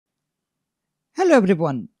Hello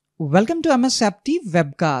everyone, welcome to MSFT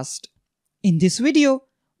webcast. In this video,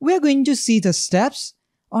 we are going to see the steps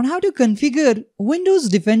on how to configure Windows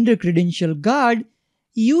Defender Credential Guard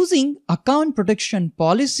using Account Protection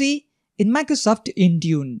Policy in Microsoft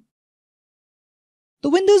Intune. The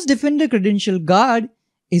Windows Defender Credential Guard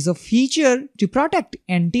is a feature to protect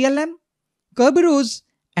NTLM, Kerberos,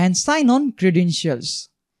 and sign-on credentials.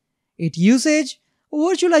 It uses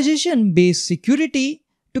virtualization-based security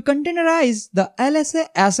to containerize the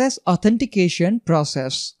LSA-SS authentication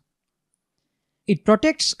process. It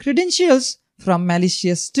protects credentials from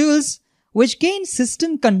malicious tools which gain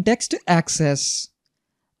system context access.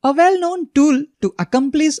 A well-known tool to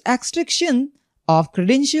accomplish extraction of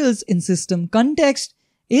credentials in system context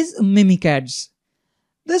is Mimikatz.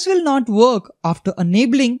 This will not work after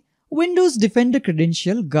enabling Windows Defender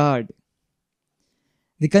Credential Guard.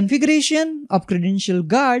 The configuration of Credential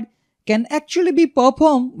Guard can actually be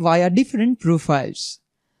performed via different profiles.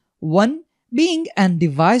 One being an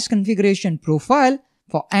device configuration profile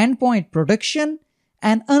for endpoint protection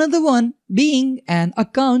and another one being an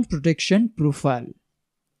account protection profile.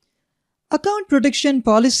 Account protection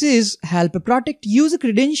policies help protect user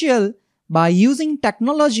credential by using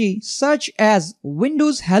technology such as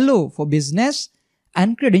Windows Hello for Business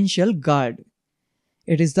and Credential Guard.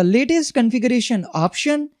 It is the latest configuration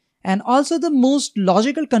option and also the most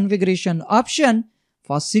logical configuration option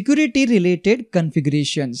for security-related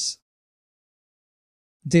configurations.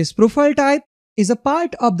 This profile type is a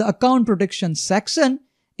part of the account protection section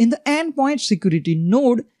in the endpoint security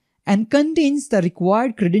node and contains the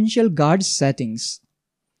required credential guard settings.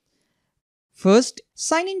 First,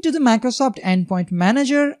 sign in to the Microsoft Endpoint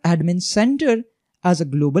Manager Admin Center as a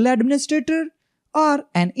global administrator or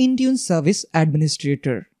an Intune service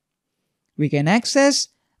administrator. We can access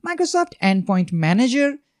Microsoft Endpoint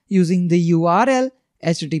Manager using the URL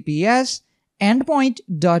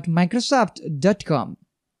https://endpoint.microsoft.com.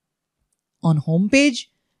 On home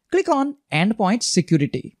page, click on Endpoint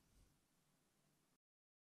Security.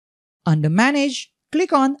 Under Manage,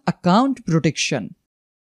 click on Account Protection.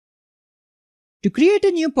 To create a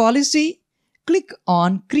new policy, click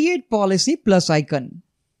on Create Policy plus icon.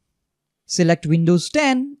 Select Windows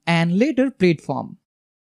 10 and later Platform.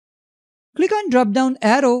 Click on drop-down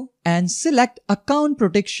arrow and select Account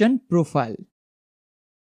Protection Profile.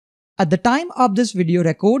 At the time of this video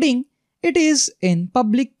recording, it is in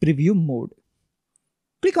public preview mode.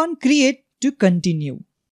 Click on Create to continue.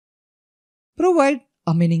 Provide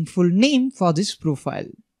a meaningful name for this profile.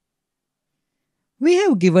 We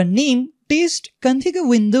have given name Test Configure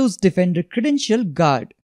Windows Defender Credential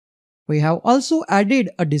Guard. We have also added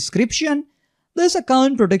a description. This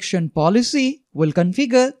account protection policy will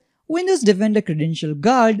configure Windows Defender Credential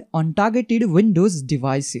Guard on targeted Windows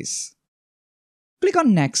devices. Click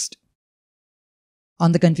on Next.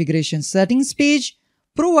 On the configuration settings page,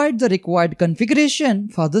 provide the required configuration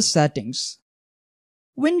for the settings.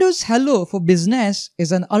 Windows Hello for Business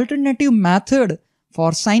is an alternative method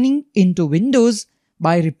for signing into Windows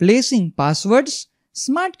by replacing passwords,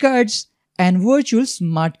 smart cards, and virtual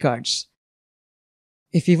smart cards.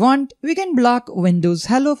 If we want, we can block Windows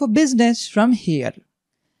Hello for Business from here.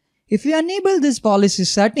 If we enable this policy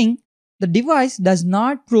setting, the device does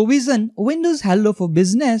not provision Windows Hello for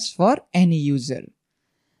Business for any user.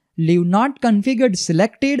 Leave Not Configured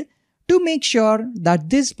selected to make sure that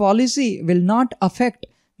this policy will not affect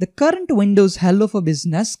the current Windows Hello for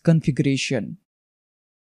Business configuration.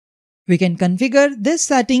 We can configure this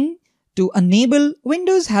setting to enable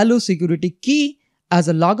Windows Hello security key as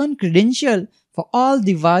a logon credential for all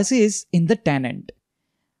devices in the tenant.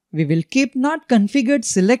 We will keep Not Configured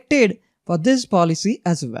selected for this policy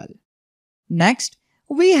as well. Next,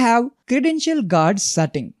 we have Credential Guard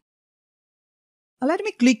setting. Let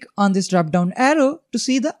me click on this drop-down arrow to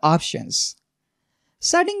see the options.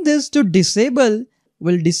 Setting this to disable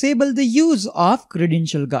will disable the use of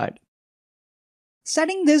Credential Guard.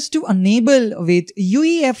 Setting this to enable with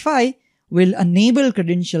UEFI will enable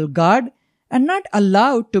Credential Guard and not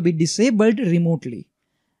allow to be disabled remotely,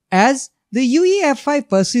 as the UEFI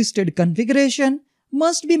persisted configuration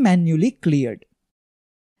must be manually cleared.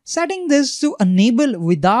 Setting this to enable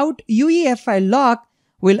without UEFI lock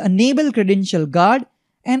will enable Credential Guard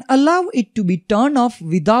and allow it to be turned off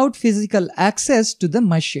without physical access to the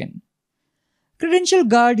machine. Credential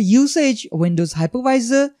Guard uses Windows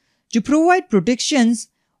Hypervisor to provide protections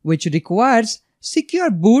which requires secure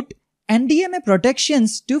boot and DMA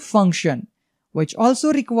protections to function, which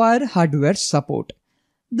also require hardware support.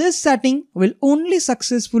 This setting will only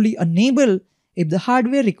successfully enable if the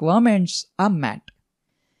hardware requirements are met.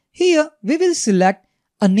 Here we will select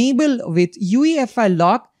Enable with UEFI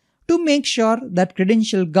lock to make sure that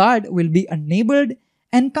Credential Guard will be enabled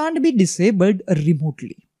and can't be disabled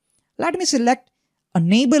remotely. Let me select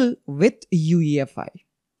Enable with UEFI.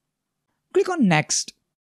 Click on Next.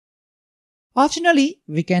 Optionally,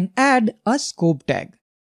 we can add a scope tag.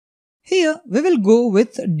 Here, we will go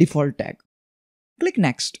with default tag. Click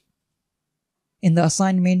Next. In the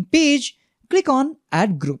assignment page, click on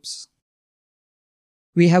Add Groups.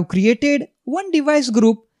 We have created one device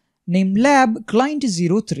group named Lab Client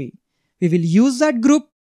 03. We will use that group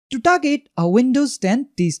to target a Windows 10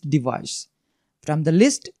 test device. From the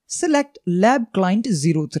list, select Lab Client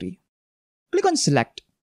 03. Click on Select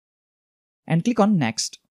and click on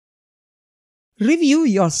Next. Review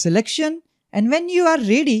your selection, and when you are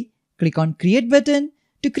ready, click on Create button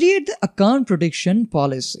to create the account protection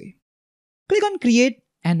policy. Click on Create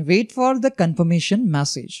and wait for the confirmation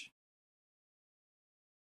message.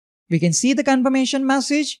 We can see the confirmation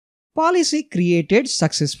message, Policy created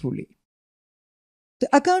successfully. The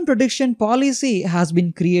account protection policy has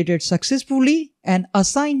been created successfully and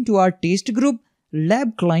assigned to our test group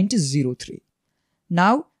Lab Client 03.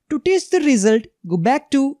 Now, to test the result, go back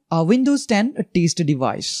to our Windows 10 test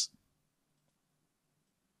device.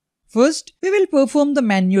 First, we will perform the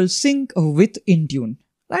manual sync with Intune.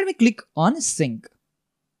 Let me click on Sync.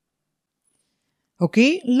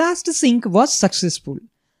 Okay, last sync was successful.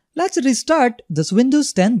 Let's restart this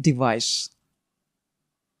Windows 10 device.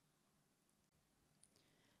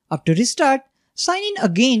 After restart, sign in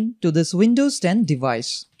again to this Windows 10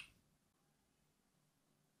 device.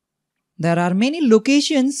 There are many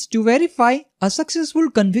locations to verify a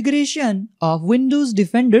successful configuration of Windows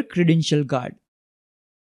Defender Credential Guard.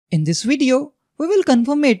 In this video, we will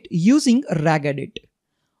confirm it using Regedit.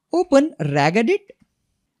 Open Regedit,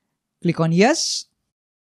 click on Yes,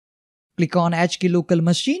 click on HK Local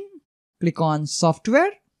Machine, click on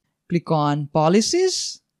Software, click on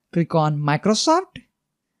Policies, click on Microsoft,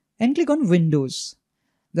 and click on Windows.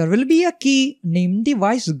 There will be a key named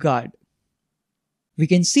Device Guard. We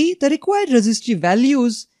can see the required registry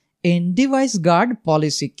values in Device Guard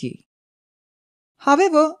policy key.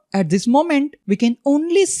 However, at this moment, we can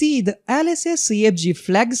only see the LSS CFG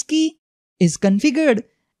flags key is configured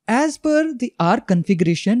as per the R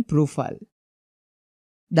configuration profile.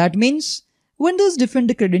 That means Windows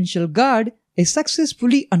Defender Credential Guard is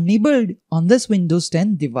successfully enabled on this Windows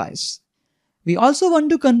 10 device. We also want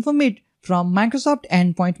to confirm it from Microsoft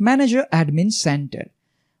Endpoint Manager Admin Center.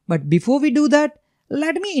 But before we do that,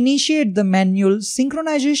 let me initiate the manual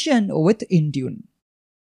synchronization with Intune.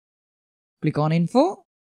 Click on Info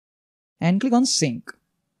and click on Sync.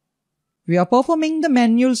 We are performing the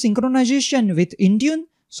manual synchronization with Intune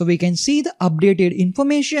so we can see the updated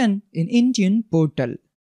information in Intune portal.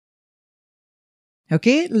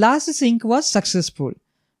 Okay, last sync was successful.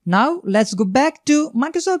 Now let's go back to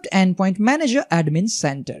Microsoft Endpoint Manager Admin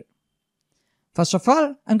Center. First of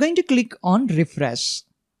all, I'm going to click on Refresh.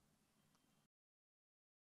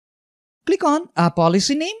 Click on our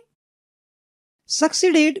policy name.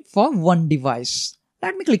 Succeeded for one device.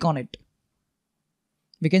 Let me click on it.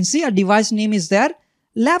 We can see our device name is there,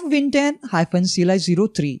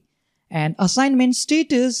 LabWin10-CLI03, and assignment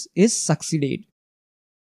status is succeeded.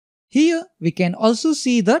 Here we can also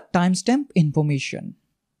see the timestamp information.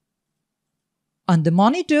 On the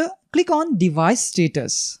monitor, click on Device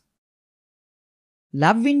Status.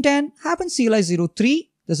 LabWin10-CLI03,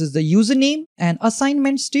 this is the username, and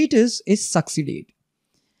assignment status is succeeded.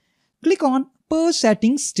 Click on Per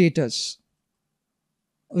Settings Status.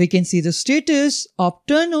 We can see the status of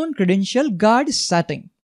Turn on Credential Guard setting.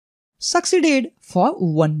 Succeeded for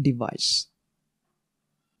one device.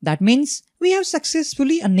 That means we have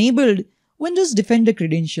successfully enabled Windows Defender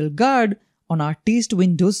Credential Guard on our test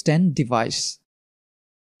Windows 10 device.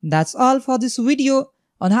 That's all for this video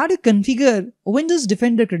on how to configure Windows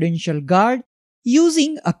Defender Credential Guard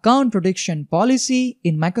using account protection policy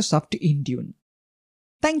in Microsoft Intune.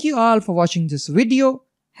 Thank you all for watching this video.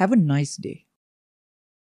 Have a nice day.